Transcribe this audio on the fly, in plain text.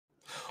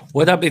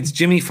What up? It's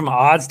Jimmy from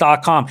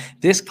odds.com.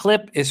 This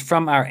clip is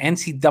from our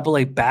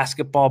NCAA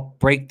basketball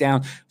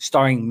breakdown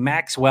starring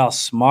Maxwell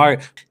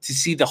Smart. To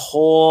see the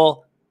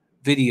whole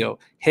video,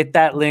 hit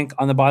that link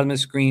on the bottom of the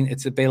screen.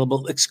 It's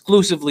available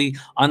exclusively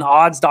on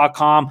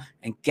odds.com,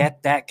 and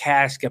get that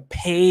cash, get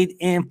paid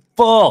in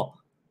full.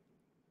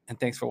 And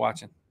thanks for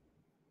watching.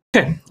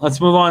 Okay,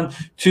 let's move on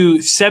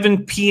to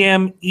 7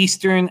 p.m.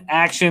 Eastern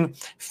action.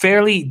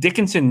 Fairleigh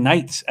Dickinson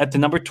Knights at the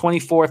number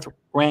 24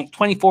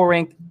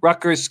 ranked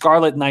Rutgers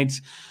Scarlet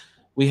Knights.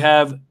 We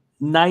have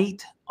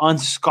Knight on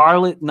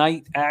Scarlet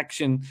Knight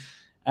action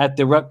at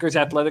the Rutgers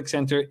Athletic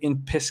Center in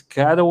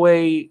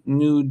Piscataway,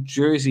 New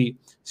Jersey.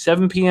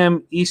 7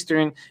 p.m.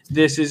 Eastern.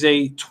 This is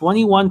a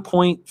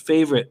 21-point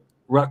favorite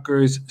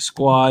Rutgers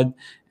squad,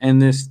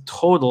 and this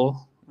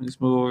total, let's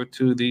move over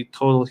to the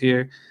total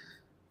here.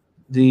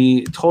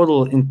 The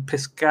total in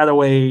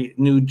Piscataway,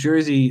 New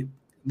Jersey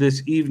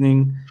this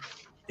evening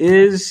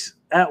is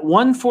at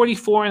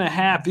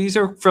 144.5. These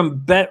are from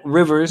Bet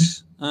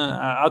Rivers.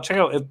 I'll check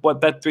out what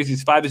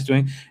Bet365 is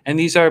doing. And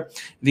these are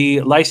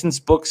the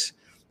licensed books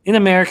in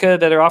America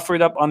that are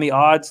offered up on the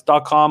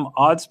odds.com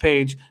odds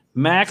page.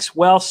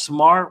 Maxwell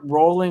Smart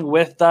rolling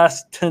with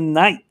us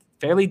tonight.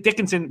 Fairleigh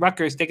Dickinson,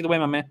 Rutgers, take it away,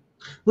 my man.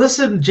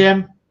 Listen,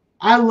 Jim,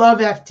 I love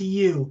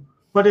FDU,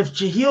 but if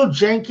Jaheel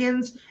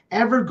Jenkins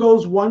ever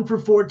goes 1 for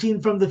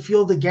 14 from the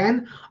field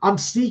again, I'm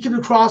sneaking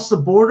across the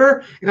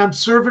border and I'm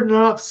serving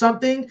up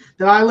something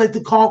that I like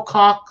to call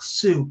cock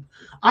soup.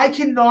 I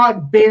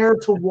cannot bear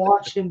to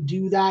watch him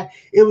do that.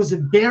 It was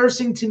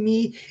embarrassing to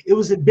me. It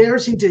was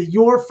embarrassing to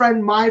your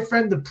friend, my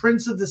friend, the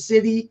Prince of the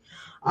City.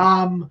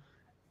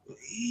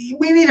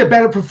 We need a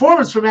better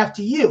performance from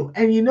FDU.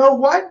 And you know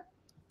what?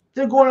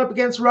 They're going up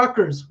against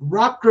Rutgers.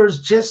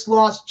 Rutgers just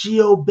lost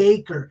Geo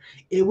Baker.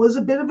 It was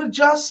a bit of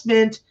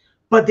adjustment,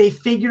 but they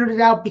figured it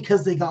out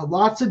because they got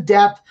lots of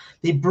depth.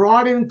 They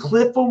brought in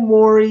Cliff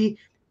Omori,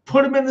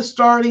 put him in the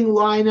starting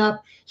lineup.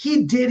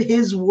 He did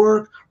his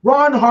work.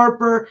 Ron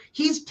Harper,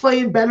 he's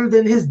playing better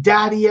than his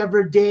daddy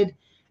ever did.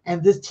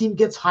 And this team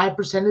gets high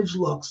percentage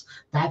looks.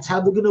 That's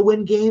how they're going to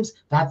win games.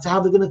 That's how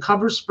they're going to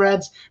cover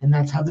spreads. And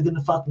that's how they're going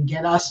to fucking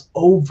get us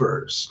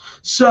overs.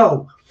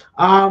 So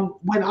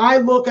when I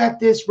look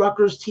at this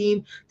Rutgers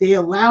team, they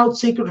allowed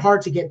Sacred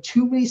Heart to get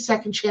too many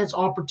second chance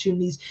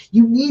opportunities.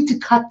 You need to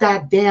cut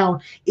that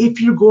down if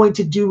you're going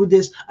to do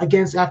this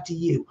against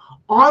FDU.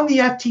 On the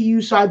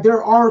FTU side,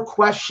 there are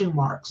question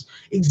marks.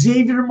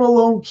 Xavier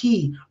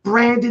Malone-Key,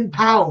 Brandon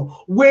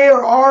Powell,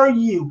 where are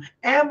you?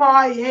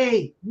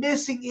 MIA,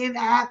 missing in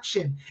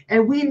action.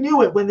 And we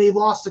knew it when they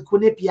lost to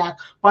Quinnipiac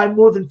by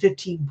more than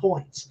 15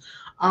 points.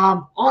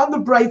 On the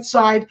bright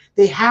side,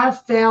 they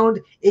have found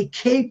a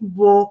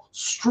capable,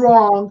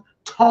 strong,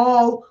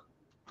 tall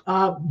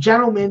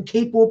gentleman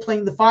capable of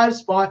playing the 5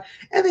 spot,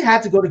 and they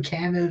had to go to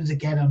Canada to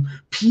get him.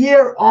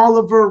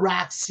 Pierre-Olivier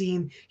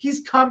Racine,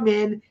 he's come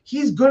in.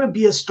 He's going to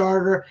be a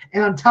starter,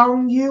 and I'm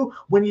telling you,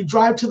 when you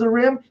drive to the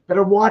rim,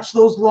 better watch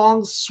those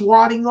long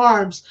swatting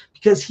arms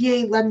because he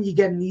ain't letting you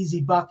get an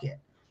easy bucket.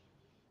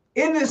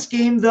 In this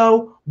game,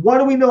 though, what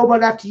do we know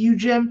about FDU,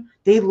 Jim?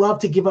 They love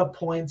to give up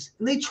points,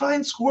 and they try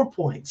and score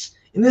points.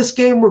 In this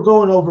game, we're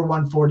going over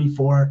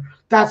 144.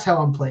 That's how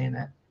I'm playing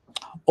it.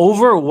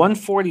 Over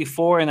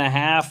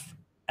 144.5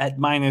 at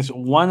minus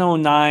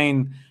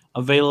 109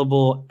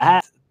 available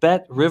at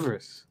Bet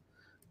Rivers.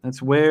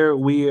 That's where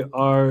we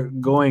are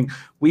going.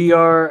 We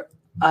are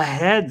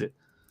ahead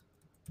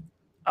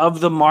of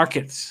the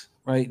markets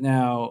right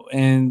now,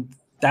 and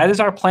that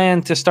is our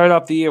plan to start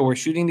off the year. We're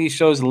shooting these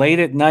shows late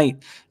at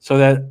night so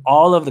that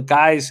all of the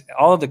guys,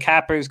 all of the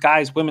cappers,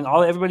 guys, women,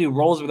 everybody who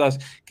rolls with us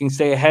can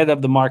stay ahead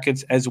of the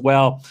markets as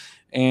well.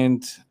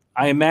 And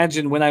I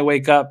imagine when I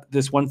wake up,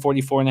 this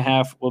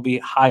 144.5 will be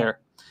higher.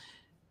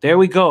 There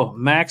we go.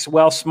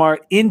 Maxwell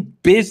Smart in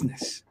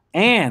business.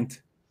 And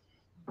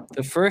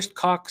the first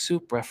cock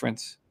soup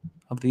reference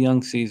of the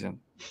young season.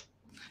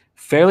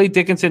 Fairleigh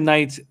Dickinson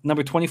Knights,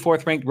 number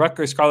 24th ranked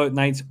Rutgers Scarlet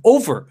Knights,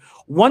 over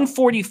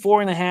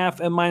 144.5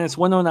 and minus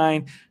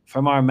 109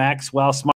 from our Maxwell Smart.